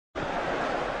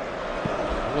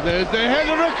There's the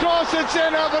header across, it's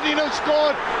in, Aberdeen have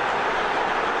scored.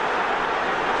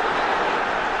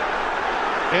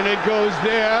 In it goes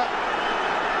there.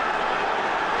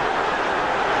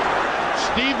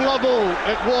 Steve Lovell,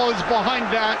 it was behind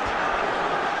that.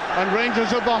 And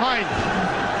Rangers are behind.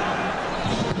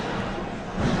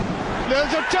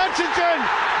 There's a touch, it's in.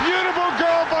 Beautiful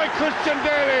goal by Christian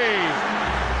Daly.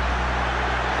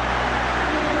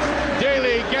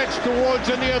 Daly gets towards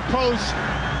the near post.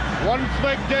 One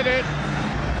flick did it.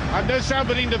 And this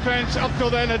Aberdeen defence up till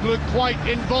then had looked quite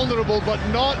invulnerable, but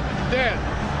not then.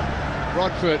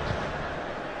 Broadfoot.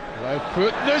 Left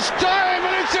foot this time,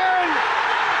 and it's in!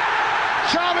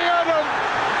 Charlie Adam.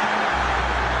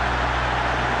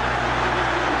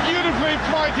 Beautifully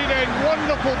flighted in.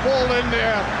 Wonderful ball in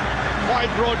there by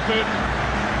Broadfoot.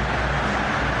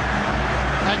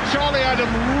 And Charlie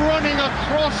Adam running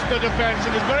across the defence.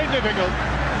 It is very difficult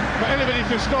for anybody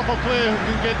to stop a player who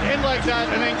can get in like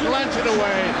that and then glance it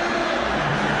away.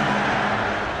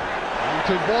 And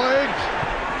to Boyd.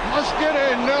 Must get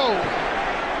in, no.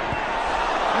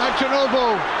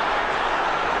 Nachanovo.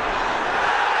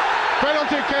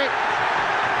 Penalty kick.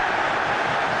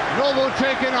 Novo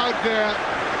taken out there.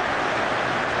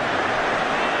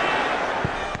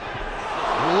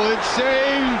 Oh, it's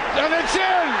saved, and it's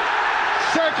in!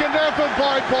 Second effort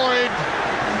by Boyd.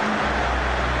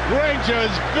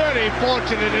 Rangers very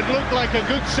fortunate. It looked like a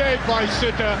good save by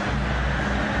Suter,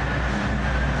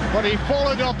 but he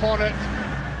followed up on it.